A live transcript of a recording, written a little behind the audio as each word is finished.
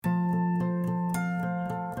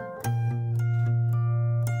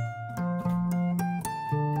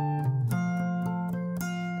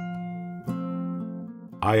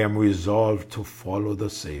I am resolved to follow the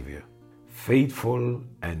Savior, faithful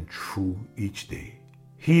and true each day.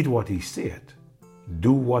 Heed what he saith,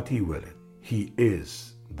 do what he willeth. He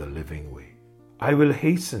is the living way. I will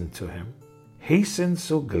hasten to him, hasten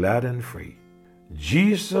so glad and free.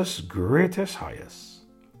 Jesus, greatest, highest,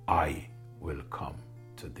 I will come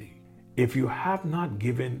to thee. If you have not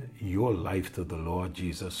given your life to the Lord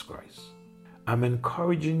Jesus Christ, I'm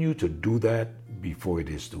encouraging you to do that before it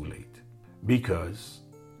is too late. Because,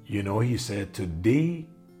 he said, today,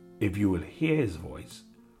 if you will hear his voice,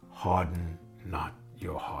 harden not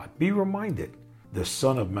your heart. Be reminded, the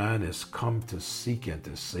Son of Man is come to seek and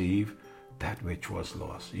to save that which was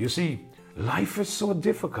lost. You see, life is so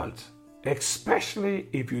difficult, especially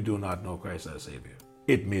if you do not know Christ as Savior.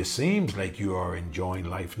 It may seem like you are enjoying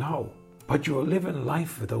life now, but you are living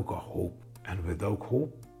life without a hope, and without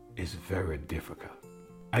hope is very difficult.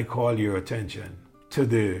 I call your attention to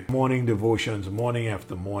the morning devotions, morning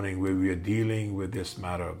after morning, where we are dealing with this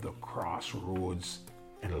matter of the crossroads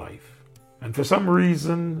in life. And for some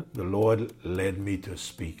reason, the Lord led me to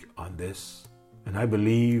speak on this. And I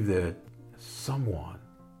believe that someone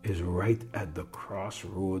is right at the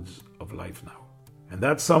crossroads of life now. And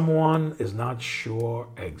that someone is not sure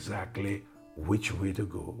exactly which way to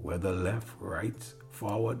go, whether left, right,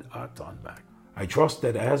 forward, or turn back. I trust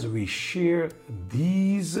that as we share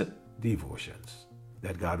these devotions,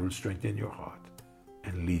 that God will strengthen your heart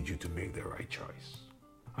and lead you to make the right choice.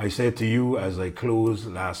 I said to you as I closed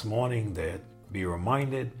last morning that be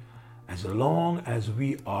reminded, as long as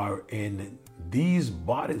we are in these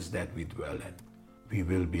bodies that we dwell in, we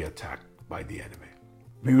will be attacked by the enemy.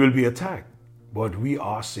 We will be attacked, but we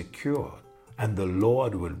are secure, and the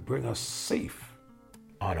Lord will bring us safe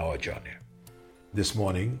on our journey. This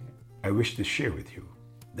morning, I wish to share with you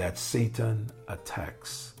that Satan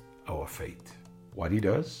attacks our faith. What he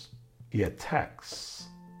does? He attacks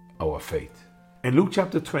our faith. In Luke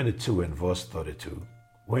chapter 22 and verse 32,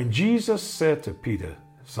 when Jesus said to Peter,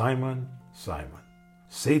 Simon, Simon,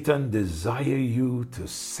 Satan desire you to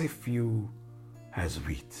sift you as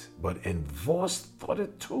wheat. But in verse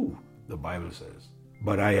 32, the Bible says,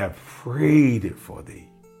 but I have prayed for thee,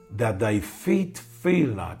 that thy faith fail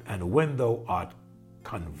not, and when thou art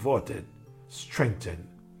converted, strengthen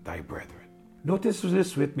thy brethren. Notice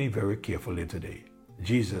this with me very carefully today.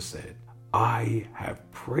 Jesus said, I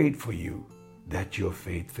have prayed for you that your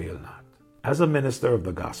faith fail not. As a minister of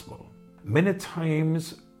the gospel, many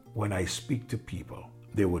times when I speak to people,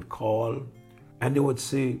 they would call and they would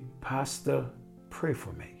say, Pastor, pray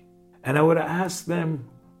for me. And I would ask them,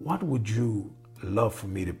 what would you love for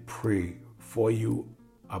me to pray for you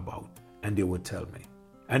about? And they would tell me.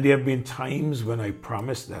 And there have been times when I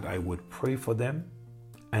promised that I would pray for them,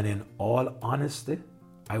 and in all honesty,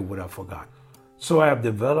 I would have forgotten. So I have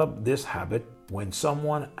developed this habit. When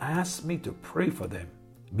someone asks me to pray for them,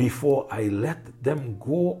 before I let them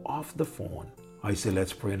go off the phone, I say,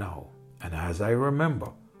 let's pray now. And as I remember,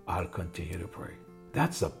 I'll continue to pray.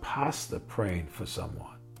 That's a pastor praying for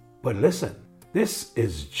someone. But listen, this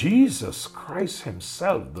is Jesus Christ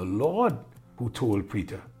himself, the Lord, who told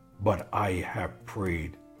Peter, but I have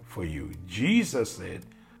prayed for you. Jesus said,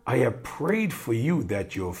 I have prayed for you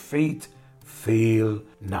that your faith fail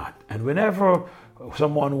not. And whenever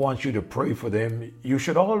someone wants you to pray for them, you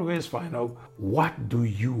should always find out, what do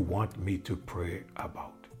you want me to pray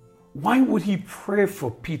about? Why would he pray for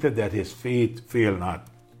Peter that his faith fail not?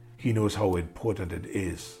 He knows how important it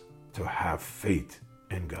is to have faith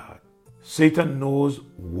in God. Satan knows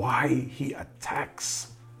why he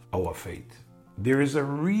attacks our faith. There is a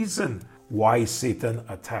reason why Satan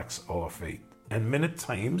attacks our faith. And many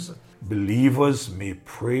times, believers may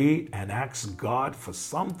pray and ask God for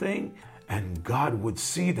something, and God would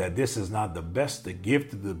see that this is not the best to give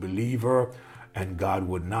to the believer, and God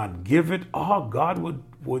would not give it, or God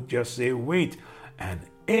would just say, wait. And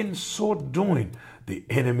in so doing, the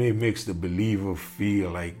enemy makes the believer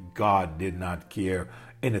feel like God did not care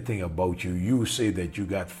anything about you. You say that you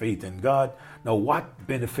got faith in God. Now, what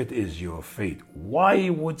benefit is your faith? Why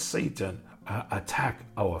would Satan attack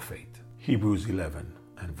our faith? Hebrews 11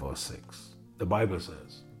 and verse 6. The Bible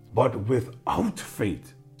says, but without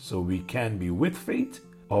faith, so we can be with faith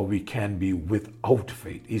or we can be without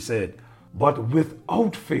faith. He said, but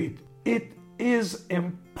without faith, it is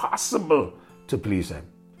impossible to please him.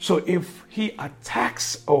 So if he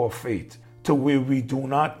attacks our faith to where we do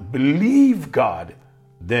not believe God,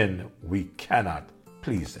 then we cannot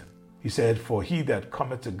please him. He said, for he that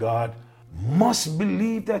cometh to God must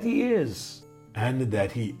believe that he is, and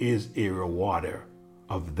that he is a rewarder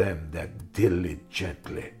of them that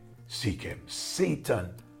diligently seek him. Satan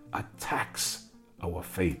attacks our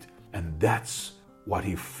faith, and that's what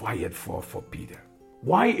he fired for Peter.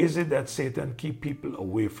 Why is it that Satan keeps people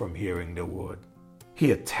away from hearing the word?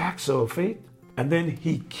 He attacks our faith, and then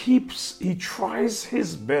he tries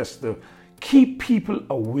his best to keep people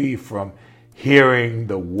away from hearing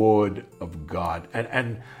the word of God.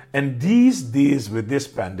 And these days with this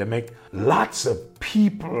pandemic, lots of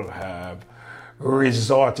people have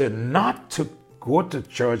resorted not to go to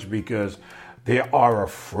church because they are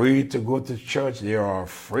afraid to go to church. They are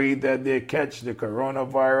afraid that they catch the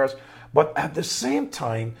coronavirus. But at the same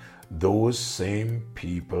time, those same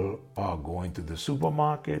people are going to the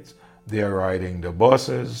supermarkets, they are riding the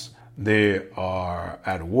buses, they are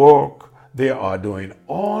at work, they are doing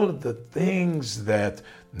all the things that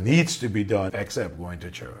needs to be done except going to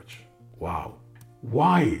church. Wow.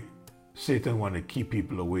 Why Satan want to keep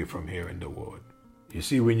people away from hearing the word? You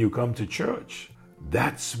see, when you come to church,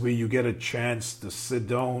 that's where you get a chance to sit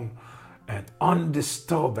down and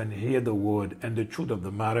undisturbed and hear the word. And the truth of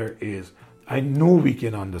the matter is, I know we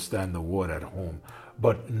can understand the word at home,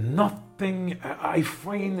 but nothing, I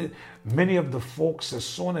find many of the folks, as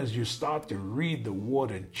soon as you start to read the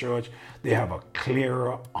word in church, they have a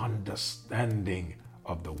clearer understanding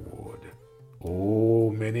of the word.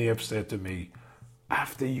 Oh, many have said to me,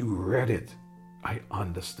 after you read it, I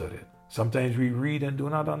understood it. Sometimes we read and do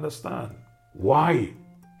not understand why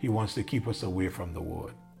he wants to keep us away from the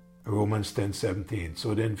word. Romans 10:17.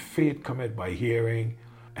 So then faith cometh by hearing,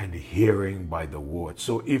 and hearing by the word.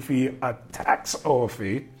 So if he attacks our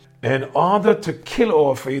faith in order to kill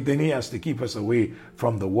our faith, then he has to keep us away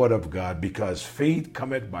from the word of God, because faith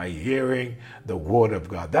cometh by hearing the word of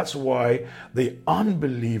God. That's why the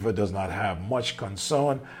unbeliever does not have much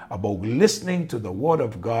concern about listening to the word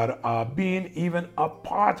of God or being even a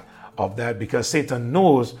part of that, because Satan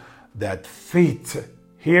knows that faith,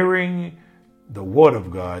 hearing the word of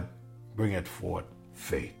God, bringeth forth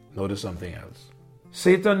faith. Notice something else.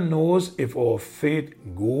 Satan knows if our faith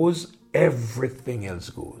goes, everything else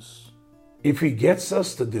goes. If he gets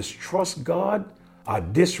us to distrust God or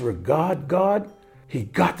disregard God, he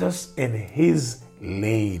got us in his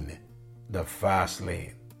lane, the fast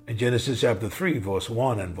lane. In Genesis chapter 3, verse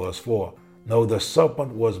 1 and verse 4, now the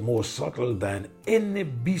serpent was more subtle than any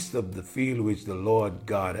beast of the field which the Lord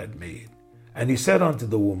God had made. And he said unto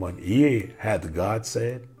the woman, yea, hath God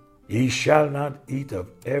said, ye shall not eat of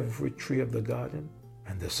every tree of the garden?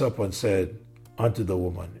 And the serpent said unto the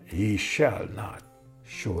woman, ye shall not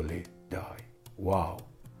surely die. Wow.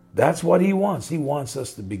 That's what he wants. He wants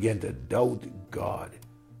us to begin to doubt God.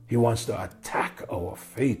 He wants to attack our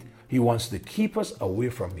faith. He wants to keep us away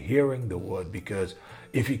from hearing the word, because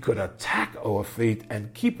if he could attack our faith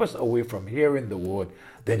and keep us away from hearing the word,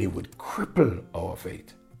 then he would cripple our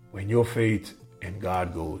faith. When your faith in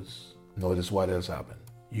God goes, notice what else happened.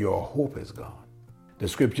 Your hope is gone. The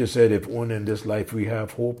scripture said, if only in this life we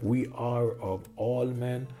have hope, we are of all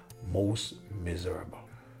men most miserable.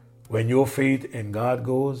 When your faith in God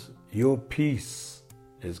goes, your peace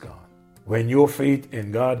is gone. When your faith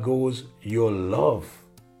in God goes, your love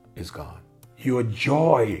is gone. Your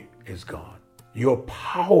joy is gone. Your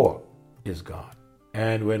power is gone.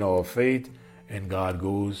 And when our faith in God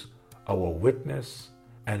goes, our witness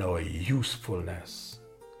and our usefulness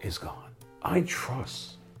is gone. I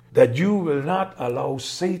trust that you will not allow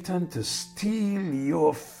Satan to steal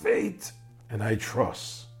your faith. And I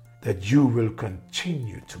trust that you will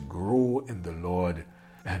continue to grow in the Lord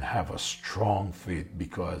and have a strong faith,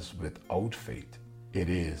 because without faith, it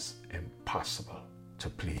is impossible to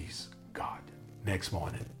please God. Next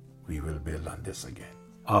morning, we will build on this again.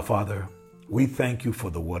 Our Father, we thank you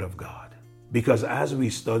for the Word of God, because as we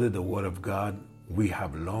study the Word of God, we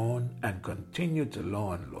have learned and continue to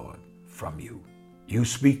learn, Lord, from you. You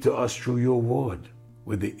speak to us through your word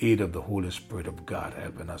with the aid of the Holy Spirit of God,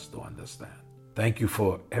 helping us to understand. Thank you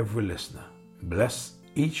for every listener. Bless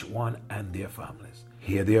each one and their families.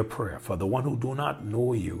 Hear their prayer. For the one who do not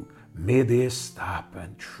know you, may they stop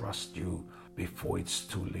and trust you before it's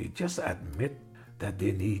too late. Just admit that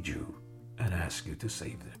they need you and ask you to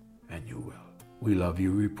save them, and you will. We love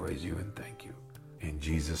you, we praise you, and thank you. In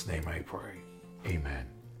Jesus' name I pray. Amen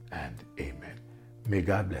and amen. May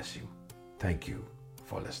God bless you. Thank you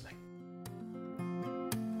for listening.